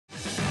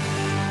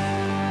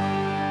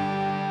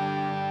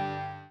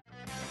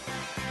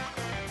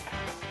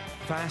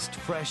Fast,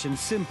 fresh and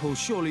simple,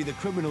 surely the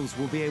criminals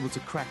will be able to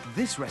crack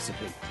this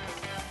recipe.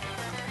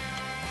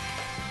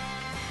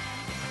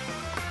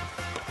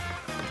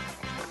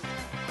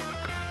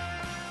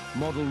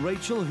 Model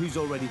Rachel, who's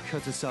already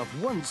cut herself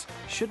once,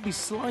 should be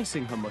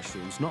slicing her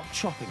mushrooms, not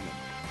chopping them.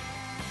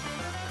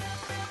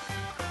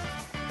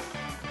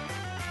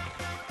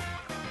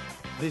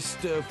 This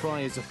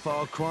stir-fry is a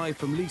far cry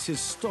from Lisa's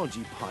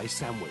stodgy pie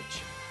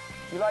sandwich.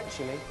 Do you like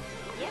chilli?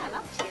 Yeah, I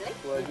love chilli.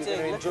 Well, you're going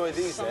to enjoy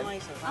these then.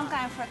 I'm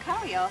going for a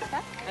curry after.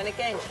 And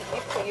again,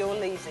 you put your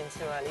leaves in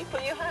too early.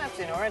 Put your herbs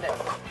in already.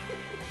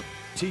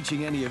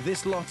 Teaching any of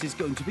this lot is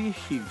going to be a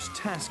huge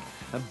task,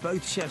 and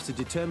both chefs are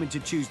determined to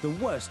choose the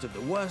worst of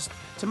the worst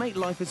to make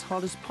life as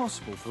hard as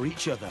possible for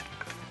each other.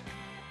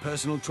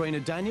 Personal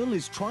trainer Daniel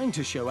is trying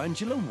to show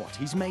Angela what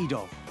he's made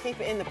of. Keep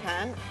it in the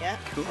pan, yeah.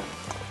 Cool.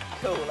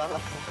 Cool, I love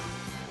that.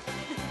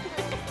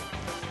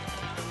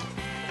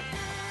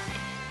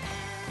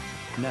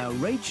 Now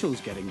Rachel's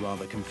getting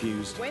rather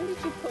confused. When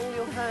did you pull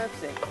your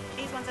herbs in?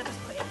 These ones I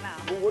just put in now.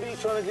 Well, what are you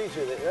trying to do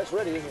to it? That's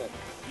ready, isn't it?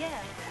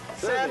 Yeah.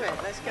 Serve it,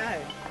 let's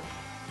go.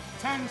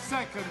 10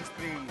 seconds,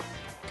 please.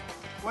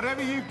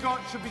 Whatever you've got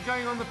should be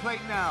going on the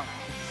plate now.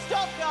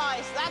 Stop,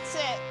 guys, that's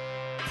it.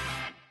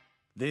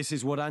 This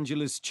is what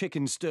Angela's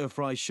chicken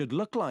stir-fry should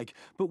look like,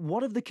 but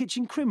what have the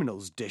kitchen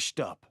criminals dished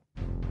up?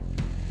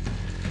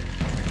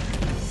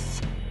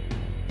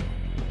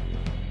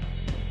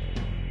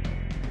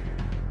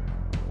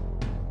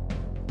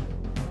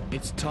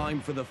 It's time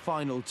for the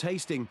final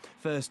tasting.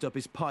 First up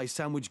is pie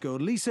sandwich girl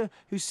Lisa,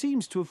 who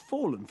seems to have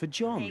fallen for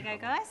John. There you go,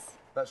 guys.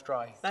 That's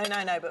dry.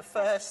 No, but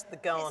first the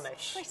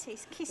garnish. It's pretty.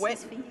 It's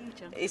kisses for you,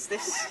 John. Is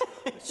this...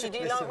 Should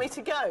you like me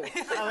to go?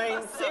 I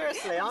mean,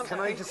 seriously, I'm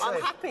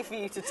happy for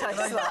you to taste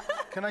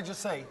that. Can I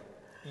just say,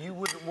 you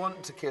wouldn't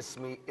want to kiss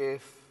me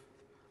if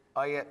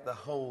I ate the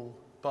whole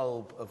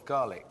bulb of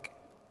garlic,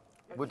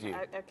 would you?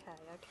 Okay.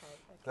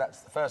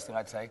 That's the first thing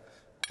I'd say.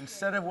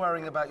 Instead of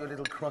worrying about your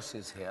little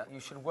crosses here, you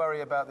should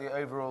worry about the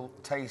overall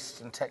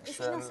taste and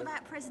texture. It's not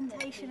about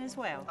presentation as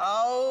well.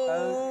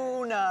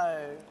 Oh,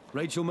 no.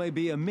 Rachel may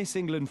be a Miss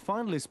England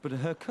finalist, but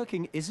her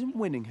cooking isn't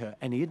winning her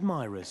any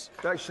admirers.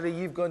 Actually,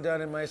 you've gone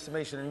down in my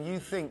estimation, and you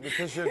think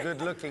because you're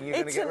good looking, you're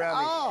going to get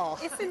round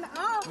me. It's an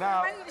art.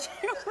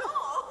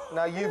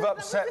 Now, you've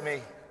upset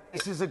me.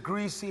 This is a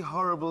greasy,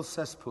 horrible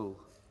cesspool.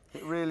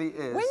 It really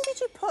is. When did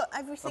you put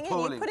everything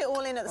in? You put it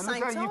all in at the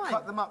same time. And look how you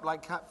cut them up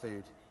like cat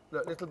food.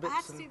 Look, little bits. I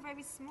had to do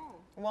very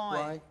small.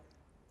 Why?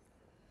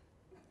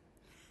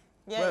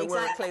 Yeah, Won't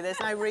exactly. work. There's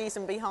no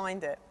reason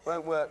behind it.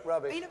 Won't work,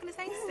 rubbish. Are you not going to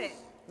taste it?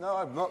 No,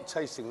 I'm not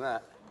tasting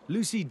that.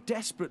 Lucy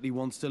desperately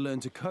wants to learn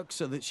to cook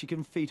so that she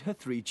can feed her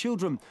 3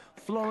 children,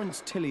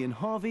 Florence, Tilly and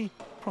Harvey,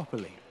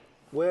 properly.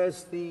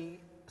 Where's the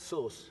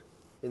sauce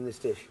in this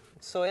dish?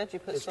 Soya? Do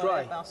you put It's soya,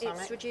 dry.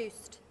 balsamic? It's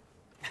reduced.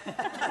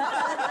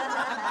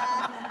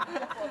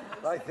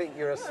 I think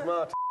you're a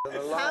smart and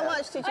a liar. How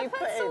much did you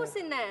put in? sauce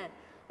in there.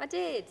 I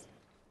did.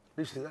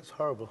 Lucy, that's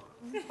horrible.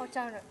 Oh,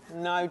 don't.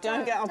 No,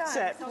 don't get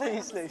upset,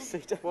 please,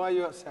 Lucy. Why are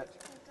you upset?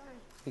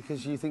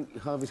 Because you think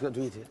Harvey's got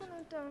to eat it?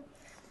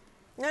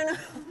 No.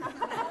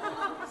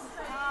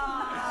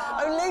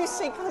 Oh,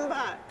 Lucy, come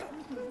back.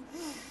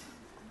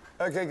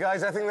 OK,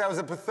 guys, I think that was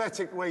a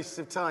pathetic waste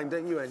of time,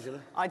 don't you,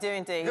 Angela? I do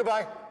indeed.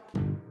 Goodbye.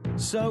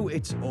 So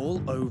it's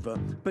all over.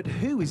 But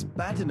who is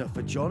bad enough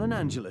for John and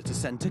Angela to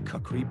send to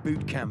cookery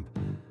boot camp?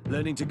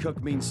 Learning to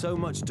cook means so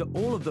much to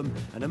all of them,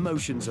 and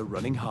emotions are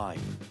running high.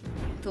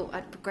 Thought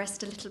I'd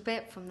progressed a little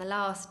bit from the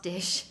last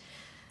dish,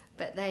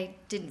 but they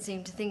didn't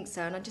seem to think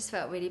so, and I just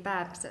felt really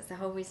bad because that's the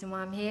whole reason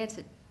why I'm here,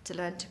 to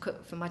learn to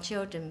cook for my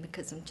children,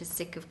 because I'm just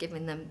sick of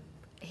giving them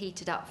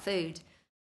heated up food.